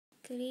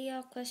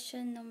Clear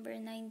question number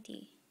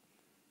 90.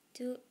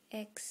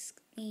 2x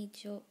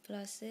 2プ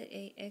ラス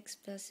ax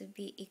プラス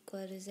b イコ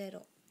ール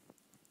0。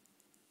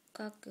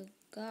角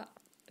が、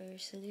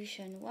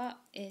solution は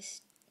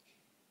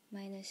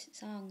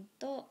s-3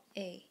 と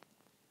a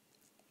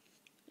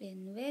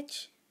in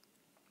which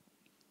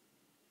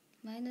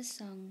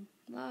 -3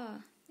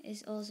 は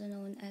is also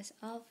known as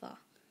alpha,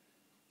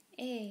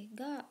 a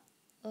が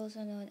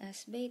also known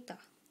as beta.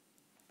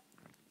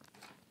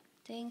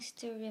 Things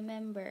to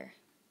remember: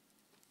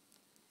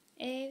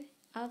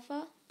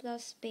 alpha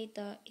plus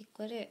beta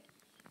equal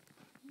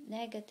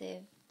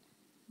negative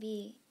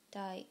b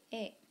対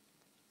a.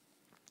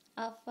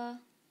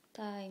 Alpha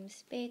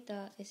times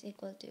beta is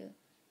equal to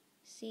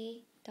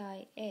c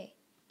対 a.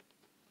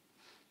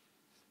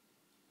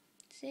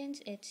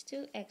 Since it's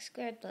 2x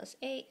squared plus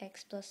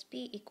ax plus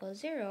b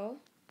equals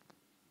 0,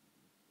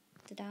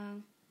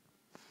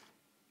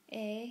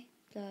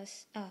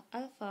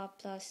 alpha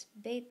plus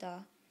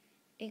beta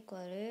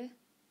equal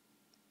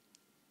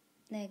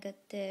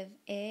negative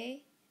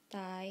a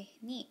対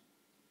2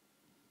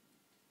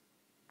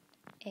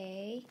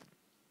 a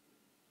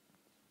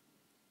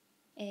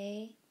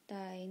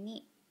対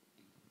2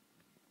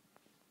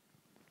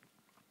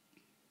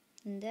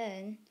 and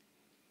then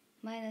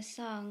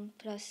 -3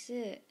 plus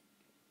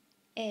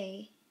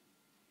a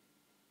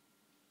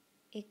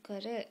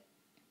equal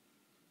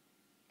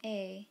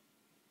a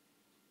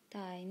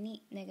対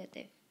2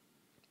 negative.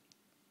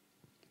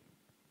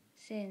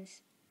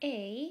 Since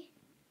a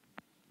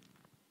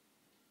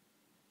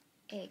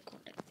こ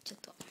れちょっ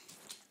と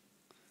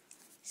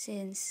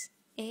since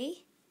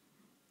a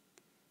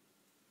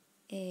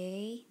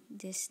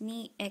this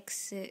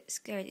 2x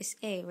squared is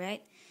a,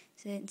 right?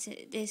 Since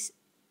this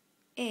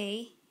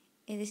a,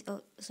 it is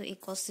also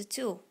equals to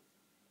 2.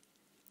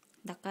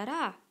 だか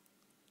ら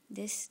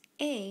this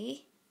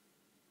a,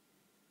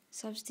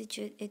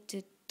 substitute it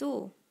to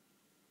 2.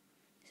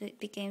 So it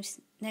becomes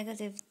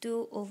negative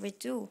 2 over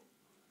 2.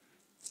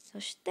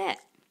 そして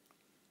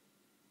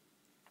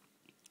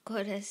こ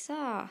れ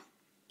さ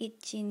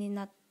1に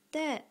なっ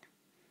て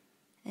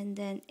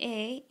and then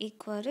a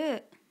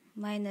equal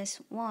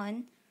minus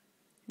 1,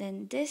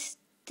 then this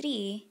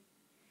 3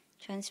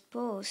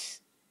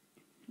 transpose,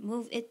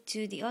 move it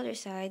to the other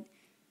side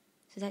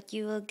so that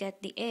you will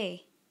get the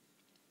a.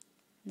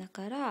 だ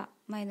から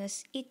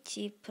minus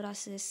 1プラ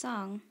ス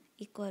3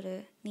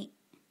 equal 2.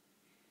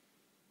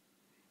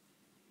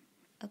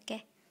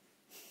 Okay?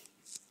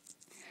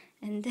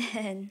 And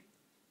then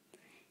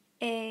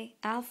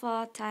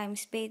alpha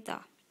times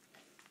beta.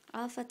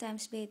 Alpha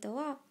times beta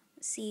は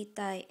c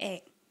対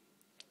a.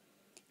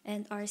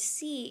 And our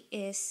c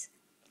is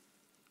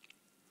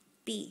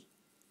b.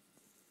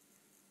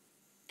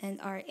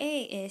 And our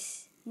a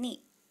is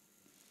 2.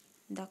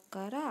 だ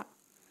から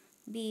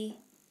b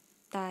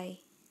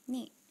対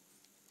2.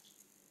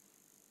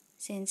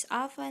 Since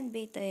alpha and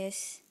beta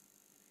is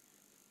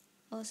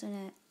also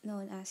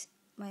known as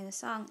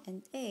 -3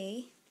 and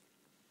a,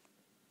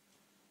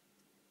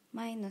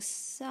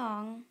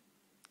 -3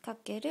 か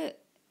ける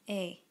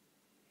a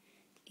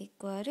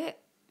equal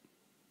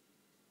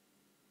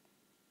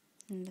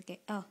なんだっけ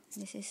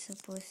this is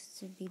supposed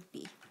to be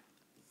b.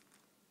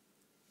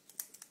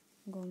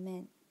 ご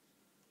めん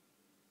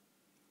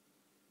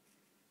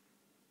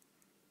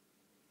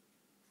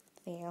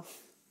fail.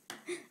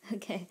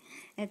 Okay,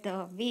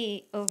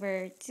 b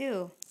over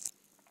 2.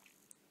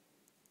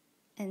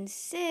 And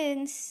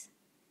since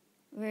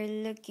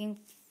we're looking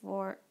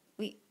for,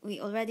 we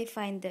already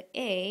find the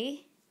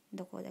a,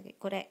 どこだっけ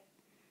これ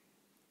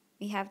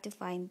we have to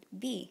find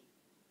b.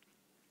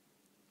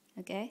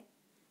 Okay,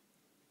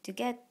 to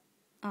get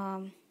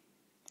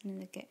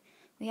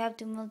we have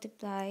to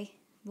multiply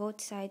both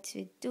sides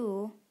with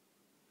 2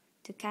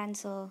 to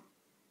cancel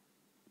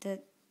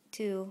the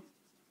 2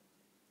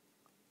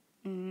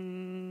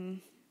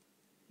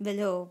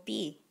 below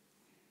b.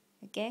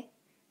 Okay,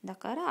 だ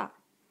から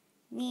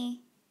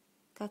2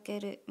かけ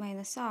る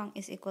 -3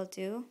 is equal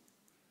to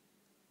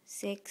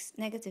 6,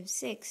 negative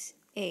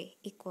 6a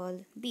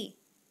equal b.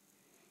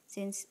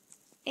 Since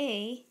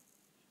a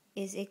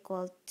is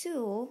equal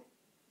to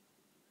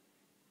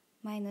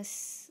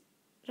minus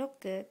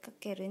 6か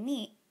ける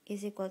2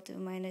 is equal to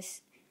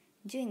minus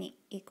 12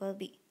 equal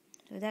b.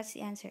 So that's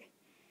the answer.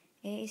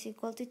 A is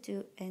equal to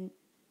 2 and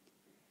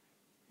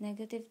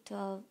negative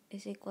 12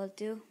 is equal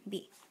to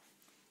b.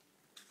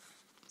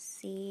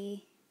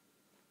 See?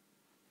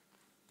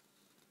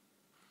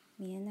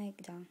 見えない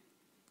じゃん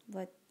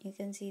but you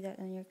can see that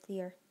on your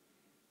clear.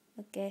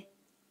 Okay.